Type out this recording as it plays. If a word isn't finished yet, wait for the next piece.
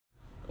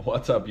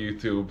What's up,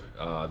 YouTube?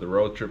 The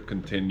road trip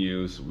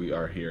continues. We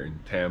are here in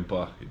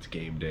Tampa. It's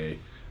game day.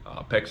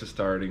 PEX is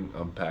starting.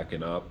 I'm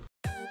packing up.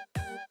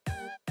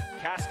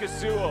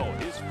 Kaskisuo,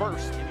 his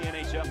first in the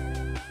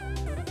NHL.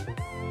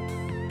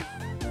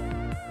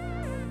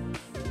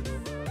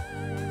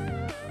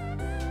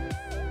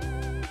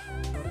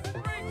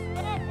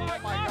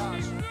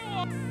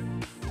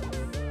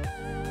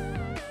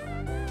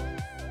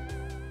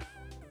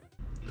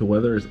 The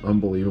weather is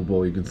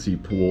unbelievable. You can see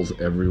pools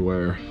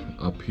everywhere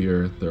up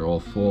here. They're all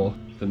full.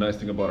 The nice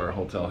thing about our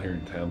hotel here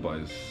in Tampa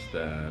is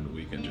that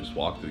we can just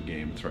walk to the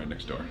game. It's right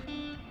next door.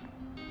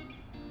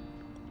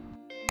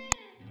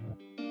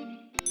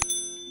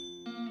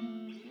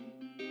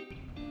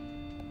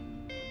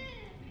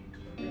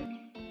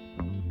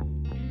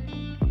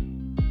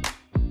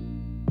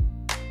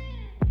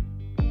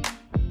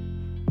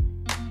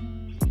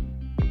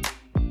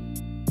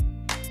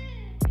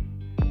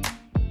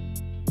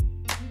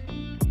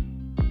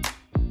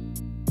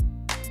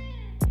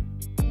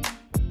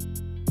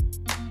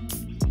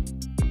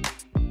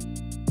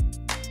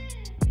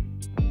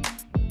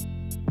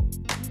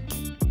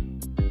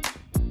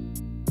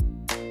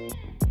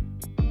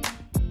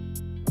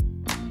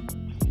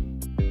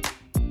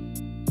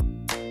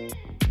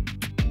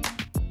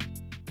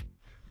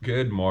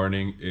 Good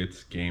morning,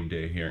 it's game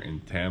day here in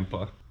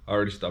Tampa. I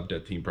already stopped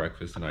at team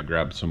breakfast and I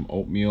grabbed some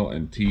oatmeal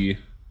and tea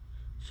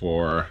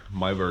for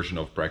my version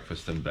of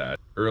breakfast in bed.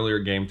 Earlier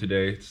game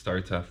today, it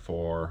starts at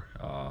 4.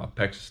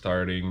 PEX is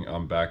starting,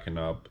 I'm backing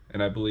up,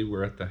 and I believe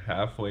we're at the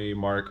halfway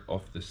mark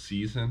of the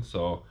season,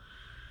 so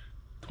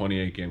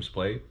 28 games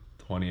played,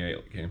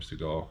 28 games to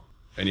go.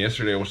 And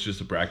yesterday was just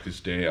a practice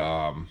day.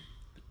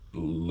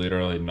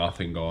 Literally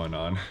nothing going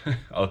on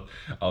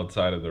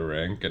outside of the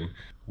rink, and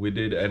we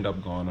did end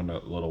up going on a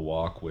little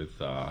walk with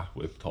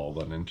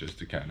Tolvan, and just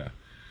to kind of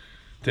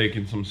take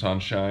in some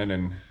sunshine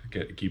and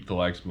keep the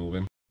legs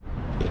moving.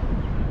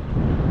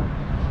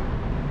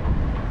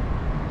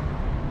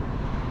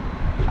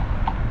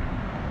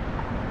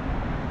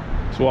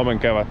 Suomen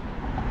kevät.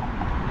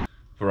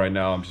 But right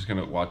now I'm just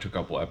gonna watch a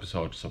couple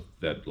episodes of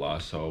Ted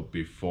Lasso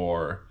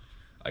before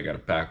I gotta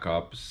pack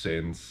up,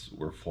 since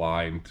we're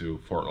flying to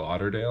Fort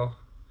Lauderdale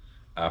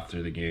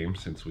after the game,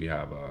 since we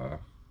have a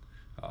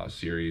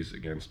series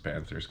against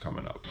Panthers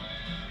coming up.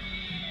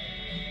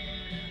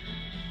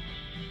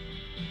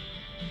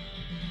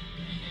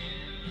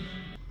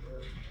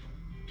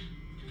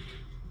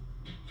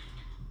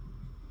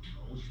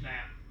 Oh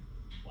snap.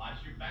 Watch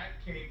your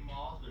back, Kate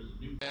Moss. There's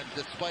a new... And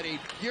despite a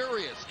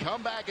furious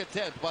comeback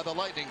attempt by the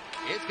Lightning,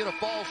 it's going to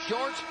fall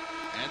short,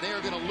 and they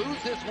are going to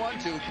lose this one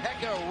to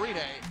Pekka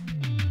Rinne.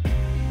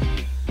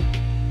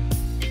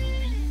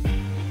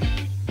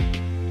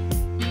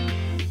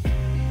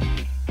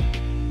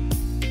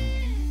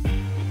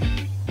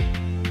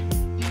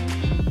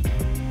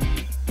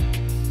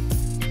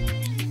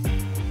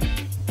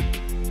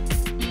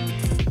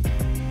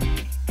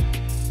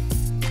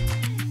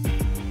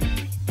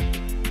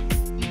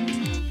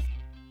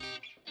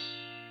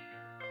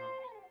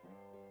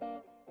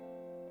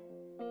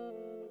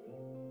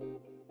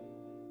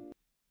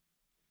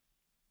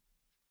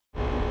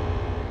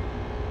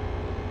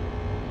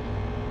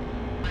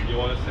 You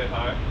want to say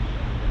hi?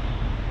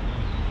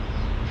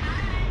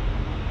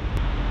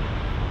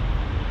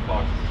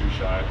 Fox is too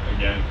shy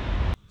again.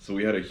 So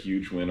we had a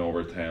huge win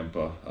over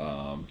Tampa.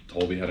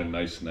 Tolby had a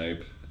nice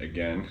snipe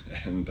again,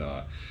 and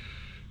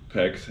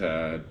PEX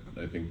had,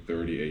 I think,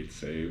 38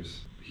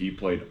 saves. He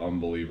played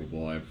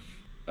unbelievable.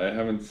 I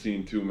haven't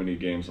seen too many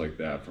games like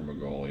that from a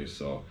goalie,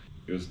 so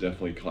it was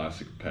definitely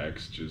classic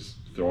PEX, just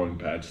throwing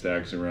pad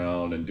stacks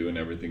around and doing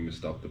everything to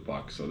stop the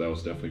puck. So that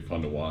was definitely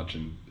fun to watch,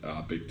 and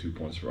big 2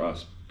 points for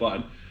us.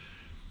 But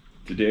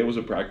today was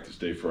a practice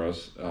day for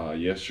us.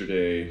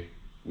 Yesterday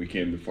we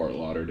came to Fort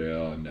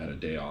Lauderdale and had a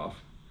day off,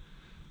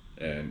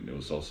 and it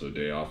was also a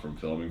day off from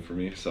filming for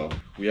me. So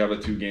we have a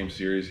 2-game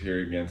series here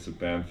against the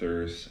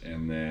Panthers,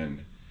 and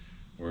then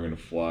we're gonna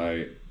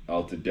fly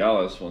out to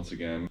Dallas once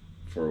again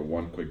for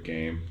one quick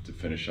game to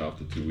finish off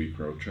the 2-week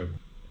road trip.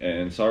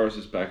 And Saros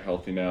is back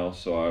healthy now,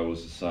 so I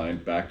was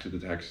assigned back to the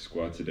Texas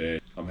squad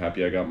today. I'm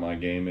happy I got my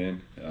game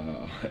in,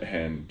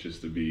 and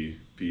just to be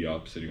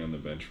up sitting on the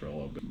bench for a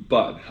little bit.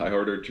 But I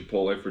ordered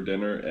Chipotle for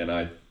dinner, and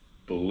I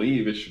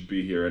believe it should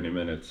be here any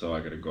minute, so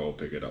I gotta go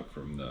pick it up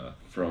from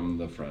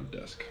the front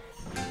desk.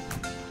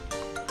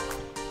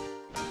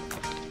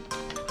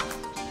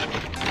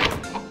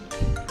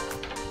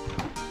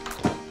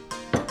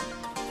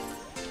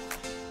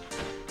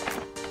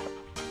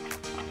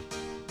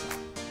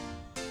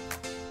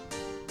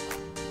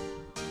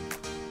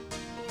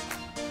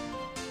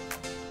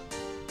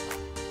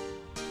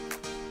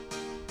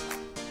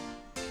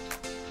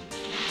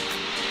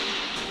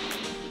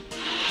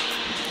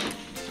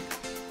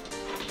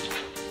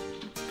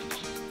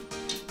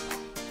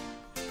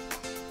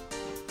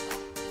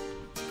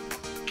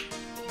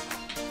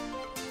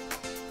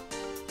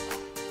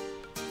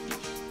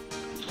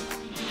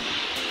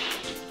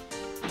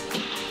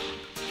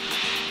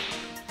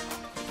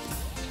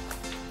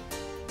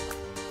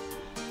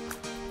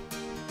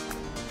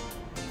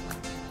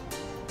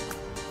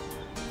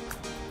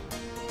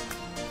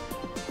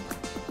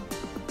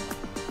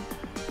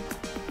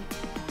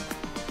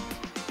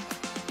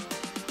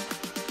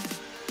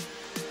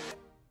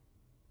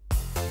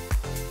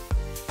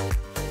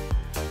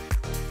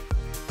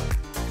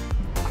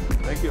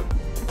 Thank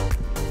you.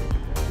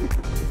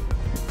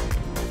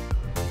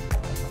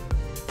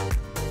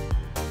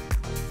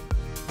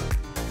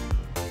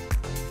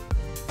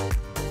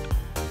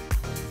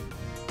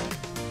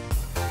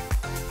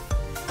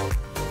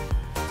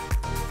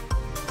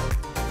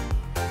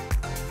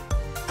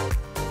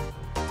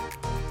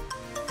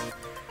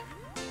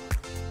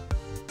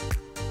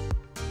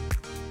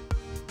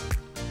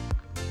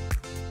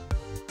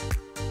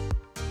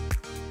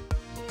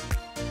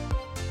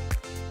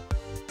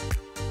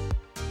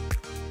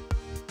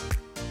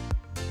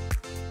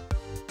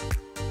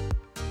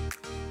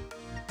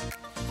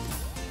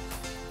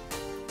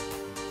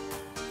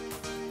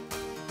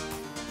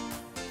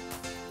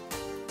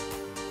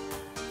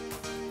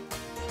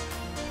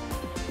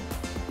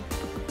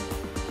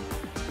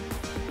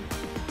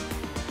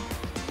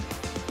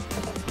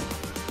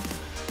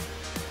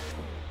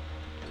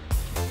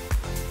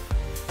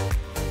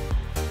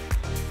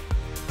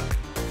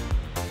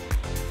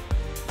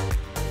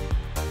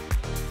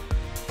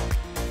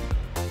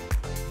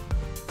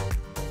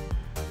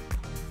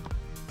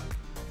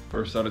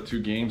 First out of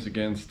 2 games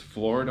against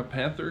Florida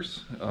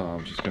Panthers.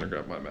 I'm just gonna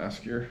grab my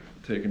mask here,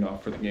 taking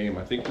off for the game.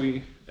 I think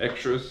we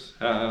extras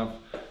have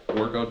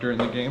workout during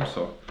the game,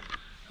 so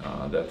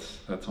that's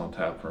on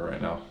tap for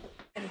right now.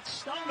 And it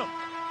stunned them.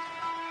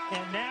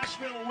 And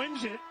Nashville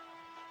wins it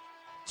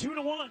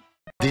 2-1.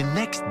 The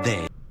next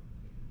day.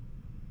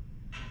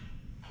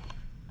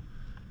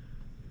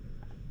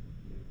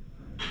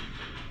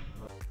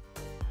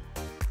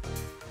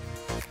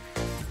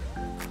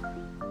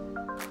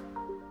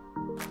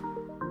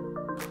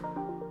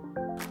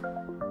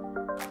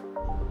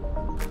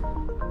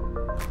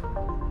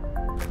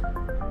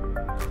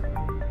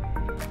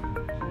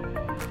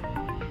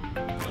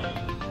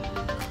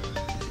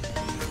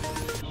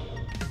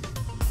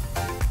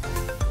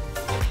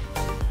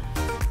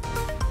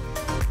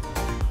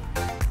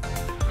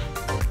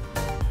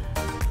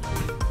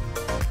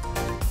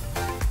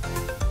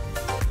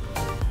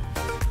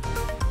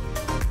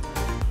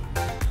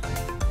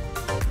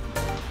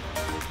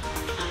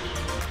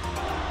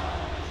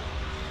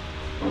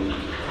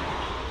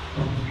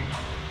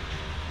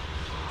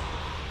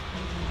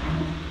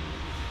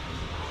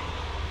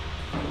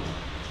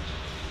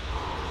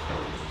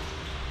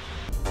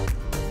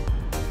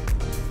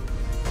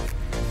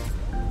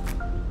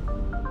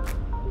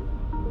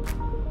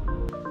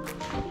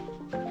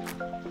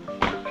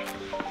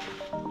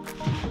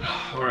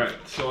 Alright,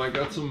 so I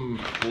got some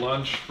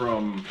lunch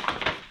from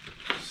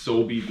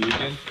Sobe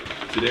Vegan.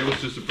 Today was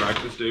just a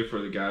practice day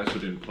for the guys who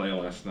didn't play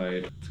last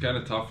night. It's kind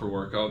of tough for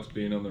workouts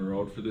being on the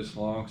road for this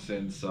long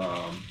since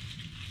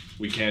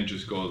we can't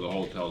just go to the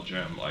hotel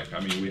gym. Like, I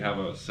mean, we have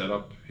a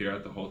setup here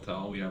at the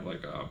hotel. We have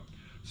like a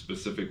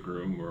specific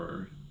room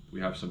where we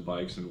have some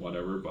bikes and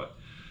whatever, but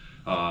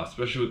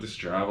especially with this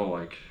travel,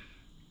 like,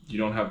 you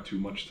don't have too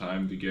much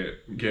time to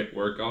get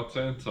workouts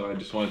in, so I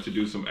just wanted to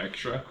do some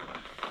extra.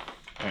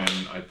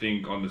 And I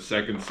think on the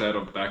second set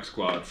of back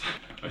squats,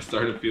 I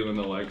started feeling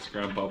the legs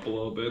cramp up a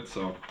little bit,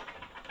 so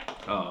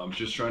I'm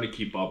just trying to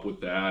keep up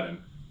with that. And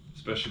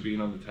especially being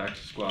on the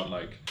taxi squad,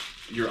 like,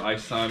 your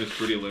ice time is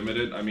pretty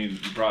limited. I mean,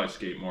 you probably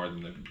skate more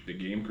than the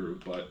game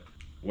group, but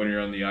when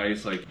you're on the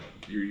ice, like,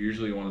 you're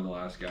usually one of the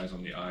last guys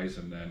on the ice,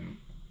 and then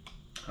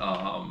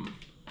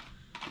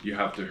you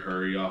have to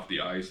hurry off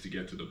the ice to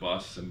get to the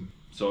bus. And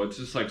so it's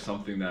just like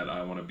something that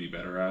I want to be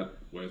better at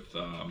with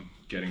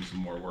getting some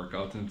more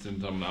workouts in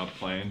since I'm not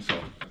playing. So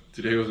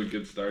today was a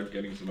good start,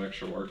 getting some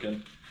extra work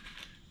in.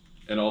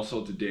 And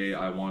also today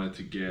I wanted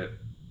to get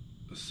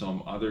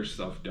some other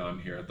stuff done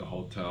here at the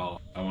hotel.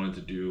 I wanted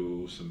to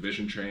do some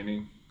vision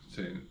training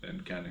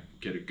and kind of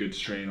get a good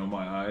strain on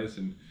my eyes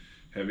and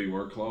heavy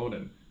workload,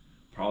 and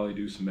probably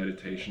do some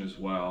meditation as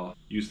well.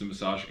 Use the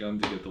massage gun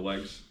to get the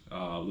legs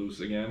loose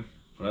again.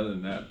 But other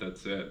than that,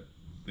 that's it.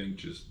 I think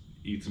just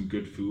eat some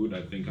good food.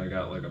 I think I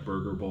got like a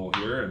burger bowl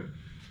here and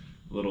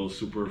a little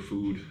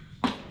superfood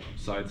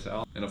side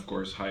salad. And of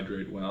course,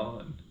 hydrate well.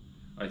 And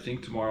I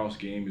think tomorrow's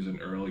game is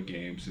an early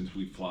game since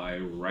we fly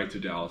right to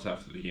Dallas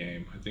after the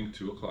game. I think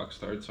 2 o'clock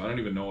start, so I don't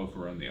even know if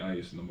we're on the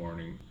ice in the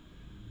morning.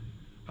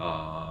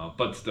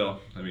 But still,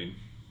 I mean,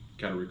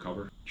 gotta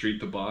recover.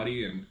 Treat the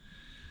body and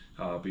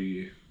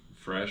be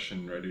fresh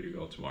and ready to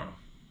go tomorrow.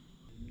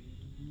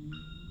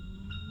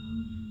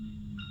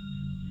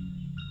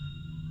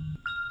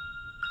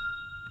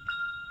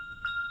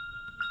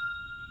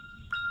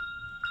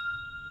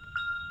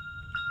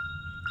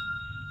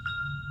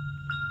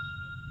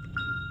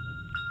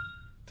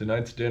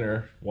 Tonight's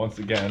dinner, once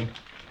again,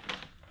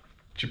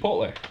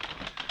 Chipotle.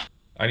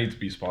 I need to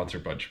be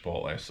sponsored by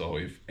Chipotle, so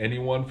if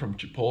anyone from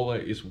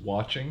Chipotle is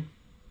watching,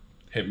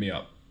 hit me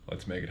up.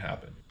 Let's make it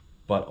happen.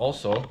 But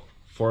also,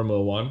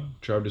 Formula 1,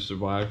 Drive to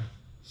Survive,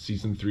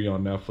 Season 3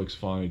 on Netflix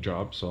finally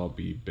dropped, so I'll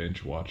be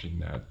binge watching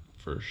that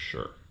for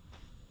sure.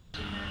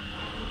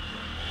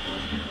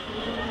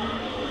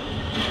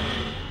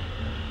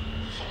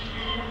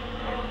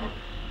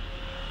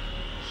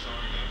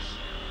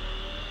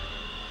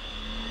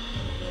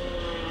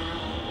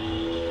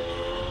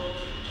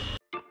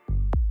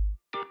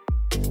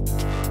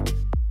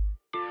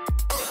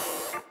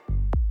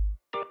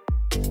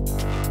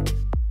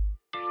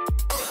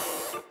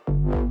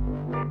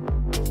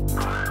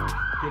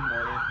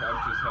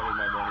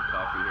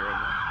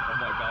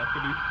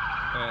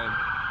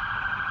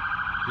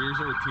 Here's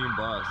our team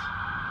bus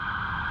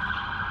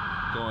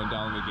going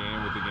down the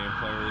game with the game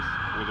players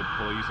with a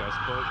police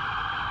escort.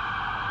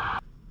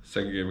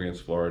 Second game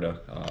against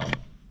Florida.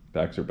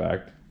 Backs are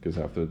back because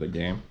after the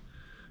game,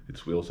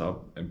 it's wheels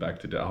up and back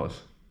to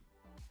Dallas.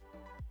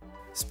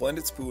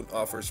 Splendid Spoon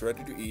offers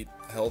ready-to-eat,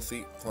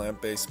 healthy,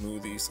 plant-based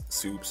smoothies,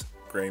 soups,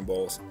 grain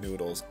bowls,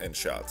 noodles, and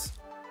shots.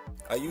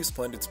 I use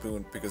Splendid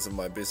Spoon because of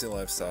my busy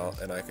lifestyle,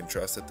 and I can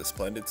trust that the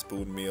Splendid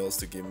Spoon meals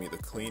to give me the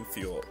clean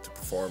fuel to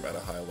perform at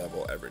a high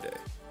level every day.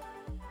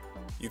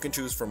 You can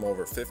choose from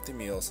over 50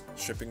 meals,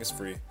 shipping is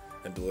free,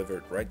 and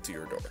delivered right to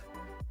your door.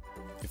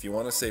 If you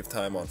want to save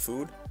time on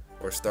food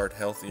or start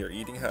healthier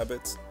eating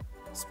habits,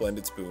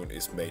 Splendid Spoon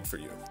is made for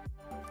you.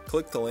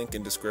 Click the link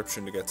in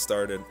description to get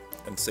started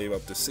and save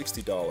up to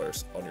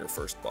 $60 on your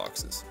first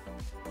boxes.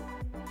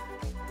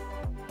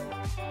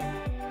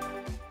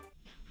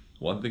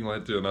 One thing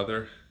led to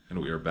another, and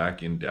we are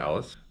back in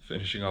Dallas,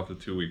 finishing off the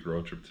 2-week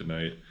road trip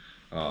tonight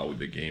with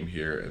the game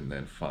here, and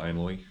then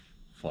finally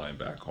flying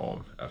back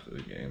home after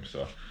the game.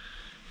 So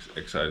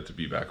excited to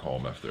be back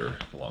home after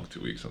a long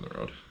 2 weeks on the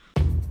road.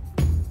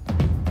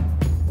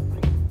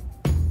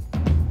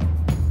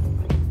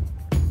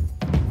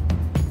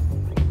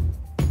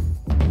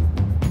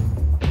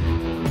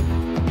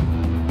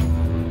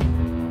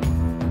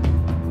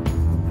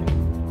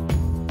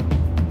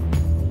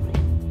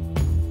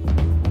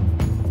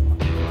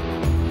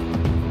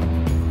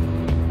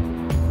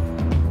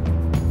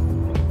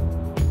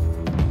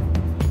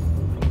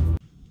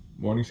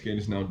 Morning skate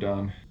is now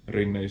done.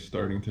 Rinne is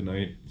starting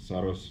tonight.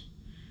 Saros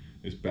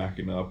is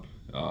backing up.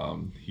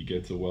 He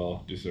gets a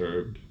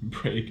well-deserved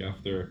break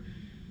after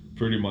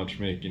pretty much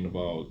making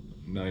about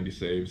 90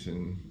 saves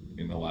in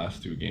the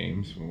last 2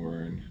 games when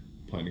we're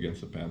playing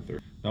against the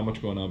Panthers. Not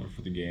much going on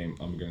before the game.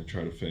 I'm gonna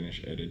try to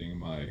finish editing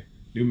my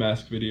new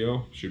mask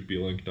video. Should be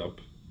linked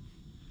up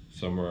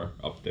somewhere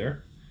up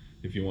there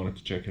if you wanted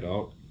to check it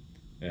out.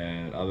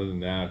 And other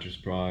than that,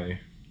 just probably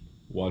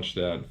watch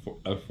that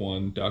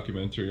F1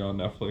 documentary on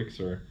Netflix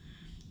or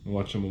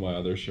watch some of my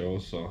other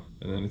shows. So,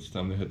 and then it's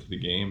time to head to the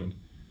game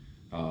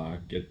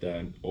and get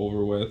that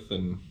over with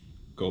and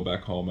go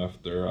back home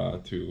after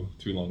two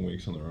long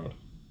weeks on the road.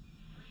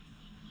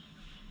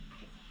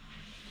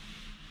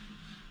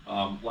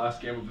 Last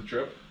game of the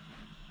trip.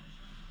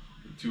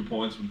 2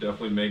 points would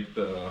definitely make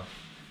the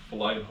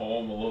flight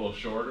home a little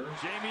shorter.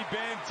 Jamie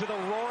Benn to the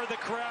roar of the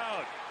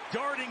crowd.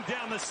 Darting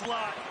down the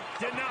slot.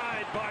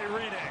 Denied by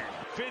Rinne.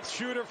 Fifth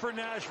shooter for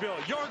Nashville.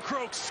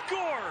 Yarncroke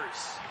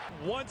scores!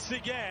 Once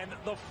again,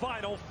 the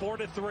final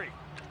 4-3.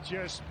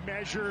 Just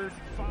measured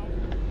foul.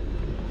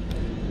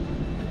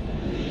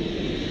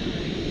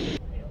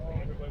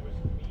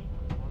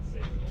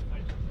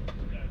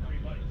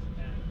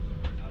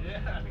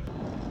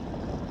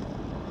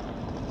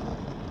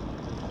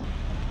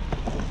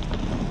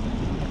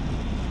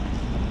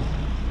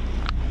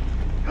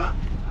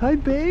 Hi,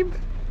 babe.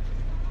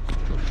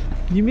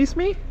 You miss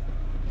me?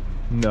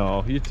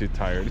 No, you're too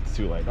tired. It's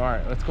too late. All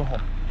right, let's go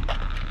home.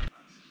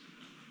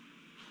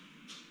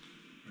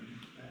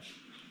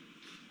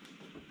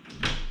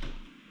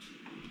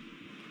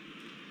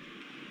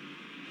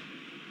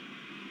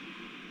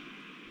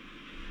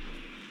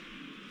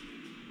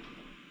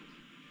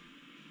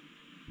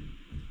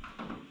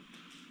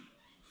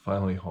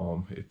 Finally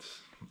home.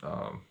 It's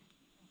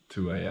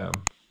 2 a.m.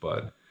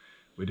 but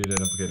we did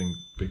end up getting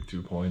big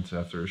 2 points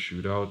after a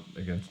shootout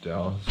against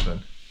Dallas, and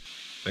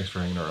thanks for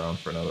hanging around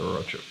for another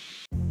road trip.